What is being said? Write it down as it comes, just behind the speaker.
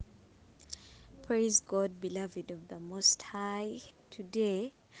Praise God, beloved of the Most High.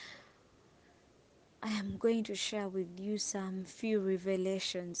 Today, I am going to share with you some few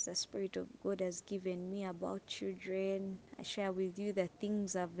revelations the Spirit of God has given me about children. I share with you the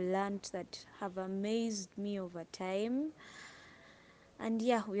things I've learned that have amazed me over time. And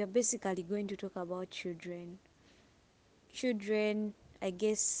yeah, we are basically going to talk about children. Children, I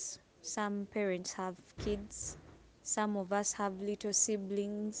guess some parents have kids, some of us have little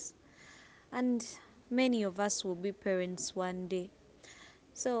siblings, and many of us will be parents one day.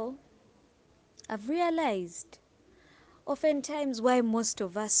 So, I've realized oftentimes why most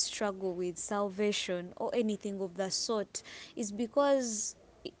of us struggle with salvation or anything of the sort is because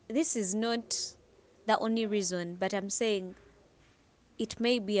this is not the only reason, but I'm saying it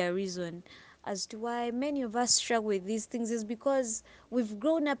may be a reason as to why many of us struggle with these things is because we've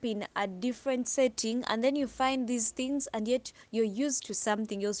grown up in a different setting, and then you find these things and yet you're used to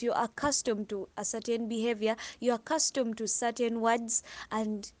something else. You're accustomed to a certain behavior, you're accustomed to certain words,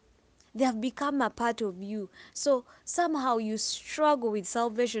 and they have become a part of you. So somehow you struggle with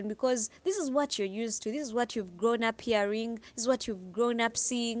salvation because this is what you're used to, this is what you've grown up hearing, this is what you've grown up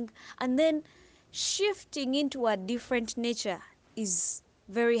seeing, and then shifting into a different nature is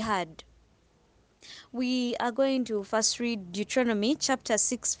very hard. We are going to first read Deuteronomy chapter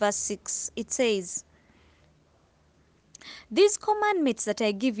 6 verse 6. It says, "These commandments that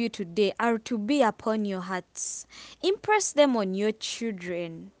I give you today are to be upon your hearts. Impress them on your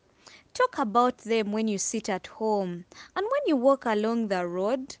children. Talk about them when you sit at home and when you walk along the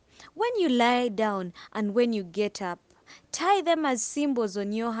road, when you lie down and when you get up. Tie them as symbols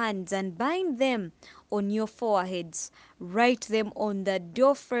on your hands and bind them on your foreheads. Write them on the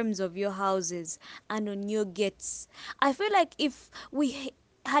door frames of your houses and on your gates." I feel like if we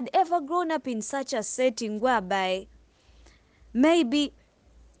had ever grown up in such a setting whereby maybe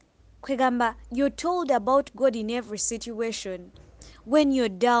kwegamba you're told about God in every situation, when you're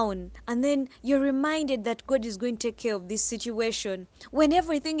down and then you're reminded that God is going to take care of this situation, when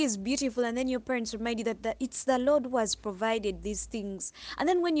everything is beautiful and then your parents remind you that it's the Lord who has provided these things, and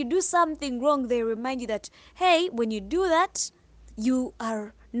then when you do something wrong they remind you that, hey, when you do that you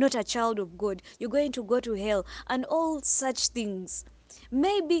are not a child of God, you're going to go to hell, and all such things.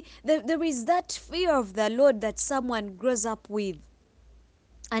 Maybe there is that fear of the Lord that someone grows up with,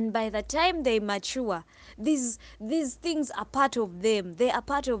 and by the time they mature, these things are part of them, they are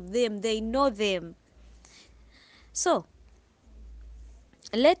part of them, they know them. So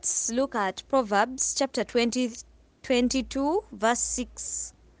let's look at Proverbs chapter 22 verse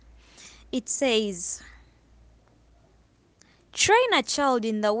 6. It says, "Train a child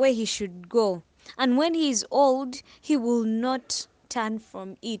in the way he should go, and when he is old, he will not turn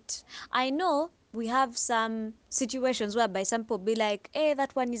from it." I know we have some situations whereby some people be like, hey,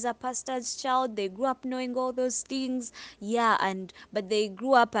 that one is a pastor's child, they grew up knowing all those things. Yeah, and but they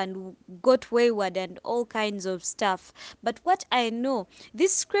grew up and got wayward and all kinds of stuff. But what I know,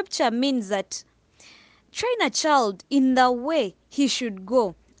 this scripture means that train a child in the way he should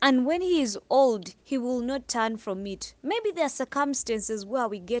go, and when he is old, he will not turn from it. Maybe there are circumstances where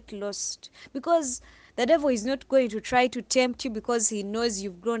we get lost because the devil is not going to try to tempt you because he knows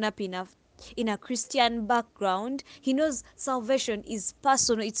you've grown up in a Christian background. He knows salvation is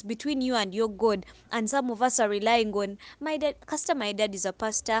personal, it's between you and your God. And some of us are relying on my dad, Castor, my dad is a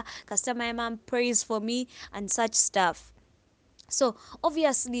pastor, Castor, my mom prays for me, and such stuff. So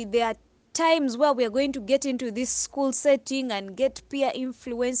obviously there are times where we are going to get into this school setting and get peer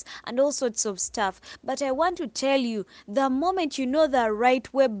influence and all sorts of stuff. But I want to tell you, the moment you know the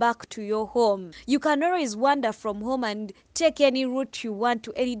right way back to your home, you can always wander from home and take any route you want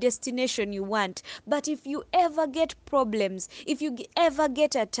to any destination you want. But if you ever get problems, if you ever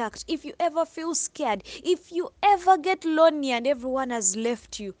get attacked, if you ever feel scared, if you ever get lonely and everyone has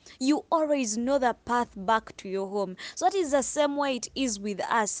left you, you always know the path back to your home. So that is the same way it is with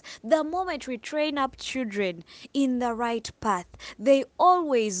us. The moment we train up children in the right path, they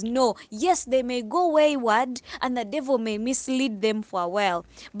always know. Yes, they may go wayward and the devil may mislead them for a while,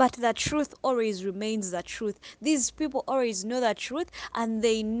 but the truth always remains the truth. These people always know the truth and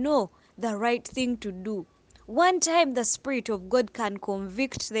they know the right thing to do. One time the Spirit of God can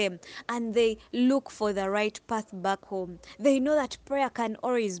convict them and they look for the right path back home. They know that prayer can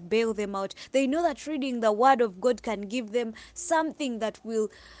always bail them out. They know that reading the Word of God can give them something that will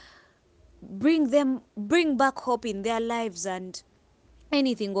bring back hope in their lives and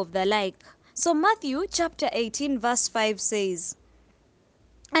anything of the like. So Matthew chapter 18 verse 5 says,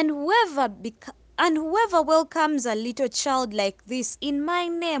 "And whoever And whoever welcomes a little child like this in my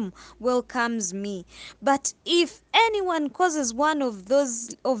name welcomes me. But if anyone causes one of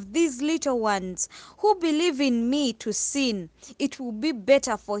these little ones who believe in me to sin, it will be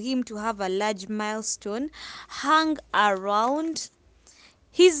better for him to have a large millstone hung around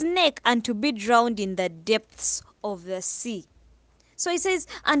his neck and to be drowned in the depths of the sea. So he says,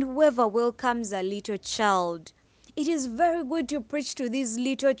 and whoever welcomes a little child. It is very good to preach to these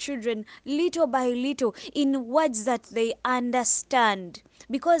little children, little by little, in words that they understand.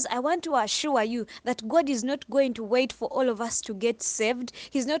 Because I want to assure you that God is not going to wait for all of us to get saved.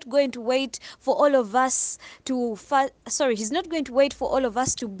 He's not going to wait for all of us He's not going to wait for all of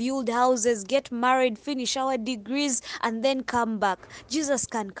us to build houses, get married, finish our degrees, and then come back. Jesus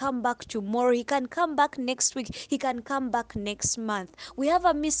can come back tomorrow. He can come back next week. He can come back next month. We have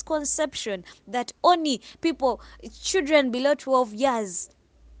a misconception that only children below 12 years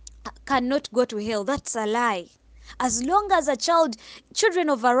cannot go to hell. That's a lie. As long as children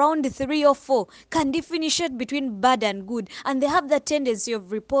of around 3 or 4 can differentiate between bad and good, and they have the tendency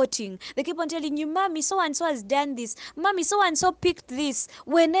of reporting. They keep on telling you, Mommy, so and so has done this. Mommy, so and so picked this.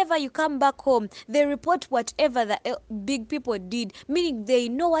 Whenever you come back home, they report whatever the big people did, meaning they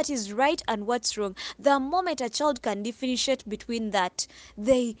know what is right and what's wrong. The moment a child can differentiate between that,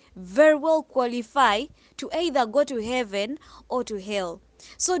 they very well qualify to either go to heaven or to hell.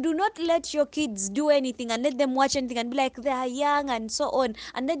 So do not let your kids do anything and let them watch anything and be like they are young and so on,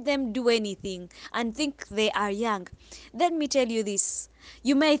 and let them do anything and think they are young. Let me tell you this.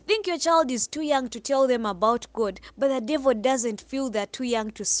 You may think your child is too young to tell them about God, but the devil doesn't feel they're too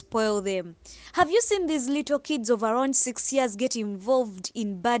young to spoil them. Have you seen these little kids of around 6 years get involved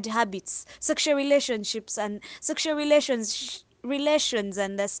in bad habits, sexual relationships and relations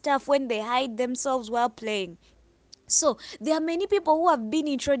and the stuff when they hide themselves while playing? So, there are many people who have been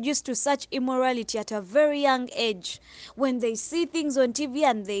introduced to such immorality at a very young age. When they see things on TV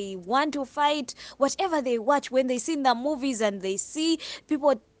and they want to fight, whatever they watch, when they see in the movies and they see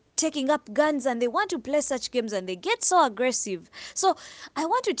people taking up guns and they want to play such games and they get so aggressive. So, I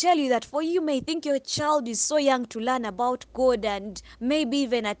want to tell you that for you may think your child is so young to learn about God and maybe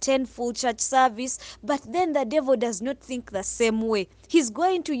even attend full church service, but then the devil does not think the same way. He's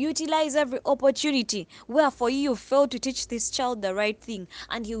going to utilize every opportunity where for you fail to teach this child the right thing,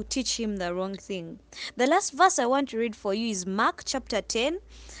 and he'll teach him the wrong thing. The last verse I want to read for you is Mark chapter 10,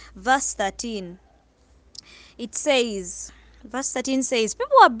 verse 13. It says, Verse 13 says,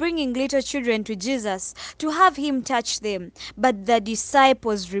 people were bringing little children to Jesus to have him touch them, but the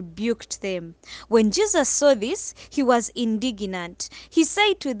disciples rebuked them. When Jesus saw this, he was indignant. He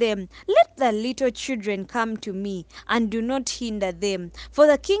said to them, let the little children come to me, and do not hinder them, for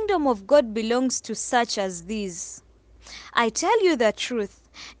the kingdom of God belongs to such as these. I tell you the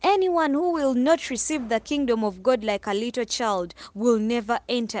truth. Anyone who will not receive the kingdom of God like a little child will never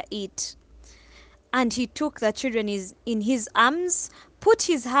enter it. And he took the children in his arms, put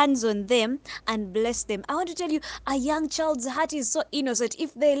his hands on them, and blessed them. I want to tell you, a young child's heart is so innocent.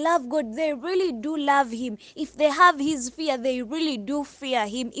 If they love God, they really do love him. If they have his fear, they really do fear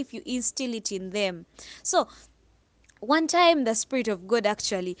him if you instill it in them. So, one time the Spirit of God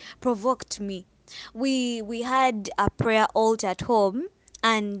actually provoked me. We had a prayer altar at home,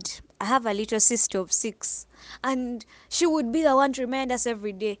 and I have a little sister of 6, and she would be the one to remind us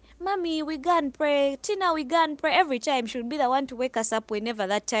every day, Mommy, we go and pray. Tina, we go and pray. Every time she would be the one to wake us up whenever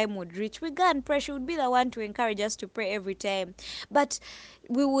that time would reach. We go and pray. She would be the one to encourage us to pray every time. But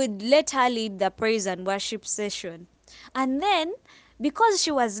we would let her lead the praise and worship session. And then because she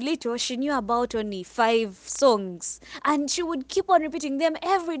was little, she knew about only 5 songs, and she would keep on repeating them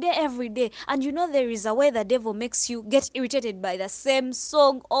every day, every day. And you know, there is a way the devil makes you get irritated by the same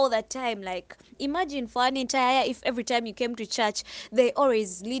song all the time. Like, imagine for an entire, if every time you came to church, they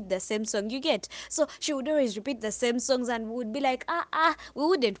always lead the same song, you get. So she would always repeat the same songs, and we would be like, we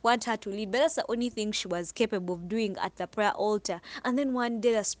wouldn't want her to lead, but that's the only thing she was capable of doing at the prayer altar. And then one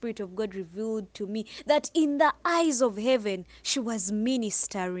day, the Spirit of God revealed to me that in the eyes of heaven, she was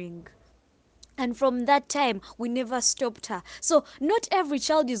ministering. And from that time, we never stopped her. So, not every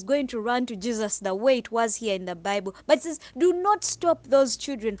child is going to run to Jesus the way it was here in the Bible. But it says, do not stop those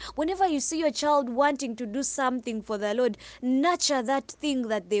children. Whenever you see your child wanting to do something for the Lord, nurture that thing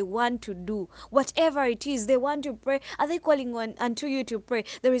that they want to do. Whatever it is, they want to pray. Are they calling on unto you to pray?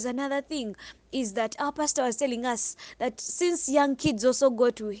 There is another thing, is that our pastor was telling us that since young kids also go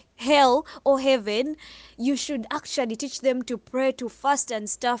to hell or heaven, you should actually teach them to pray, to fast, and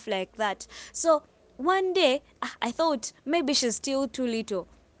stuff like that. So one day, I thought maybe she's still too little.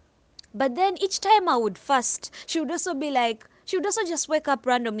 But then each time I would fast, she would also be like, she would also just wake up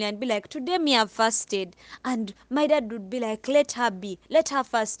randomly and be like, today me have fasted. And my dad would be like, let her be, let her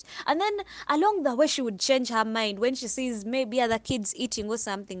fast. And then along the way, she would change her mind when she sees maybe other kids eating or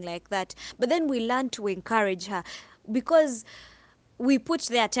something like that. But then we learn to encourage her because we put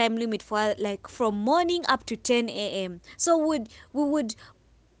their time limit for her, like from morning up to 10 a.m. So we would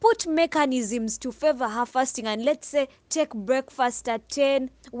put mechanisms to favor her fasting, and let's say take breakfast at 10.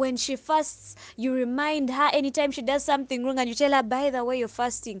 When she fasts, you remind her anytime she does something wrong, and you tell her, by the way you're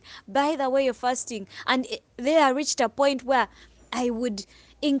fasting, by the way you're fasting. And they are reached a point where I would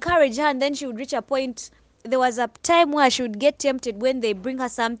encourage her, and then she would reach a point. There was a time where she would get tempted when they bring her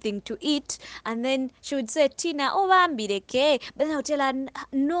something to eat, and then she would say, Tina, oh, Ambireke. But then I'll tell her,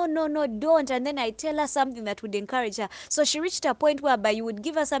 no, no, no, don't. And then I tell her something that would encourage her. So she reached a point whereby you would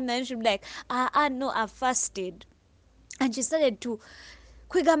give her something and she'd be like, no, I've fasted. And she started to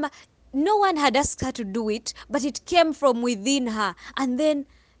kwigamba. No one had asked her to do it, but it came from within her. And then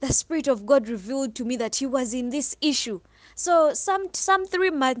the Spirit of God revealed to me that He was in this issue. So some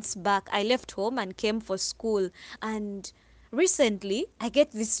 3 months back, I left home and came for school. And recently, I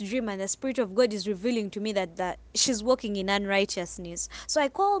get this dream, and the Spirit of God is revealing to me that she's walking in unrighteousness. So I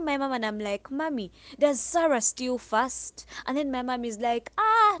call my mom and I'm like, Mommy, does Sarah still fast? And then my mom is like,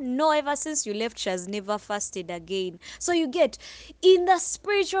 no, ever since you left, she has never fasted again. So you get, in the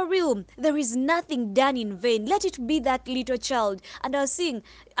spiritual realm, there is nothing done in vain. Let it be that little child. And I was seeing,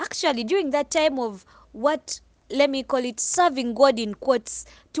 actually, during that time of what, let me call it, serving God in quotes,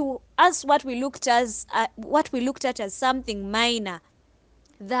 to us what we looked at as something minor,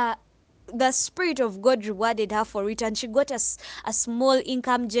 the Spirit of God rewarded her for it, and she got a small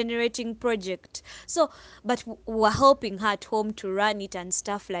income generating project. So, but we were helping her at home to run it and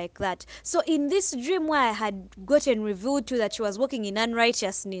stuff like that. So in this dream where I had gotten revealed to that she was walking in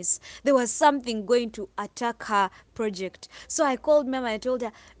unrighteousness, there was something going to attack her project. So I called mom and I told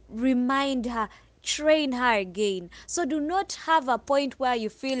her, remind her, train her again. So do not have a point where you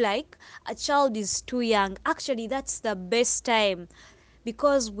feel like a child is too young. Actually, that's the best time,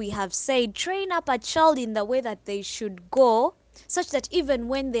 because we have said, train up a child in the way that they should go, such that even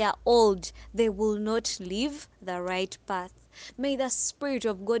when they are old, they will not leave the right path. May the Spirit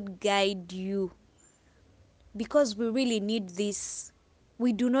of God guide you, because we really need this.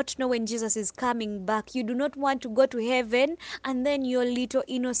 We do not know when Jesus is coming back. You do not want to go to heaven and then your little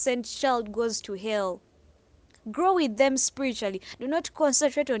innocent child goes to hell. Grow with them spiritually. Do not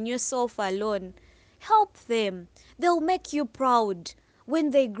concentrate on yourself alone. Help them. They'll make you proud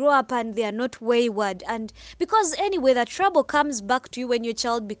when they grow up and they are not wayward. And because anyway, the trouble comes back to you when your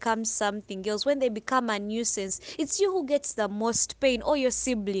child becomes something else, when they become a nuisance. It's you who gets the most pain, or your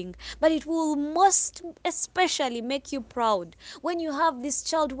sibling. But it will most especially make you proud when you have this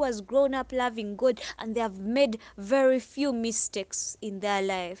child who has grown up loving God and they have made very few mistakes in their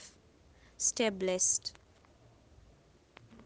life. Stay blessed.